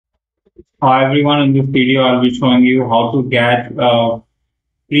Hi everyone, in this video I'll be showing you how to get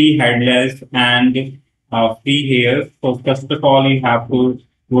free headless and free hairs. So first of all, you have to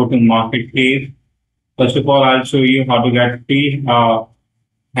go to marketplace. First of all, I'll show you how to get free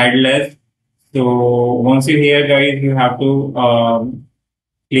headless. So once you're here, guys, you have to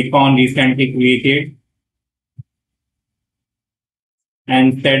click on recently created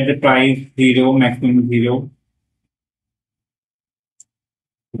and set the price zero, maximum zero.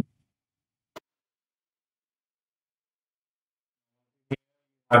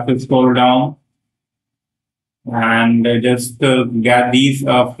 Have to scroll down and just get these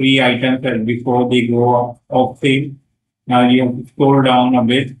free items before they go off sale. Now you have to scroll down a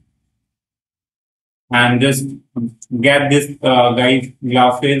bit and just get this guy's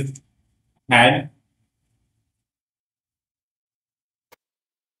glasses head.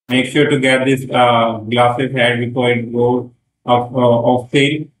 Make sure to get this glasses head before it goes off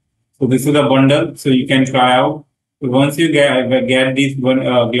sale. So this is a bundle, so you can try out. So once you get these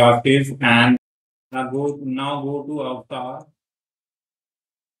glasses and now go to avatar.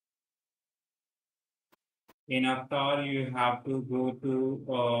 In avatar, you have to go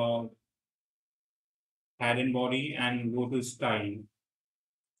to head and body and go to style.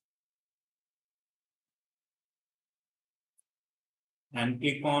 And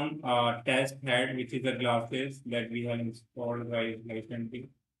click on test head, which is the glasses that we have installed recently.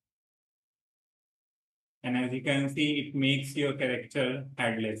 And as you can see, it makes your character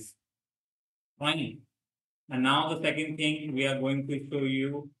headless. Fine. And now the second thing, we are going to show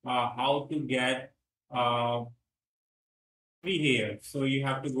you how to get uh, free hair. So you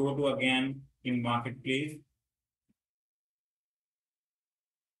have to go to again in marketplace.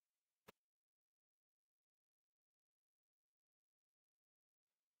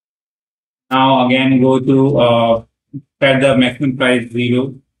 Now again go to set the maximum price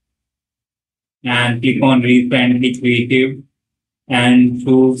zero and click on recently creative and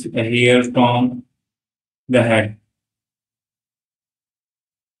choose a hair from the head.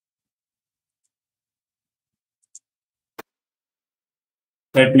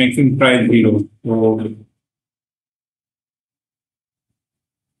 That maximum price zero. So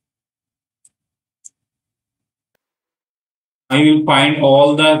I will find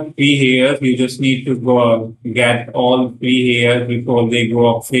all the free hairs. You just need to go get all free hairs before they go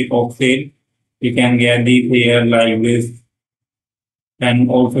off sale. You can get these hair like this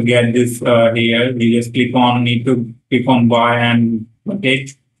and also get this hair. You just need to click on buy and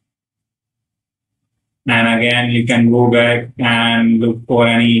purchase. And again, you can go back and look for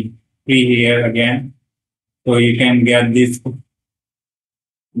any free hair again. So you can get this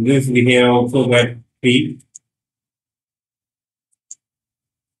hair also get free.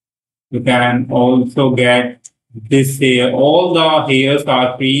 You can also get this hair. All the hairs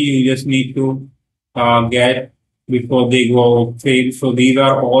are free. You just need to get before they go sale. So these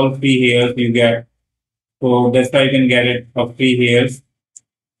are all free hairs you get. So that's how you can get it of free hairs.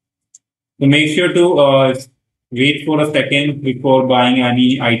 So make sure to wait for a second before buying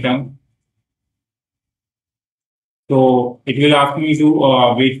any item. So it will ask me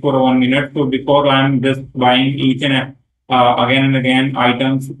to wait for 1 minute. So before I'm just buying each and again and again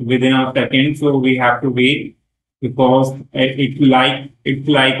items within a second, so we have to wait because it's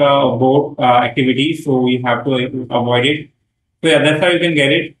like a boat activity, so we have to avoid it. So yeah, that's how you can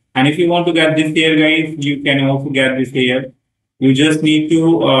get it. And if you want to get this here, guys, you can also get this here. You just need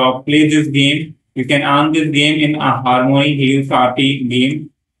to play this game. You can earn this game in a Harmony Heals RT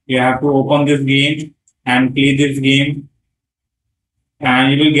game. You have to open this game and play this game,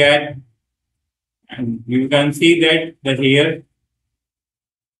 and you will get. And you can see that the here.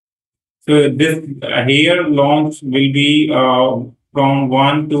 So this here launch will be from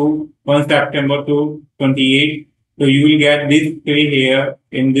 1 September to 28. So you will get this free here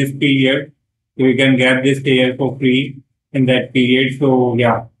in this period. So you can get this here for free in that period. So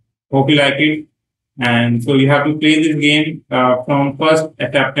yeah, hope you like it. And so you have to play this game from 1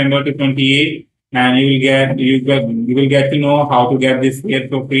 September to 28, and you will get to know how to get this here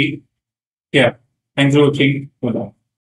for free. Yeah. Thanks for watching. Bye.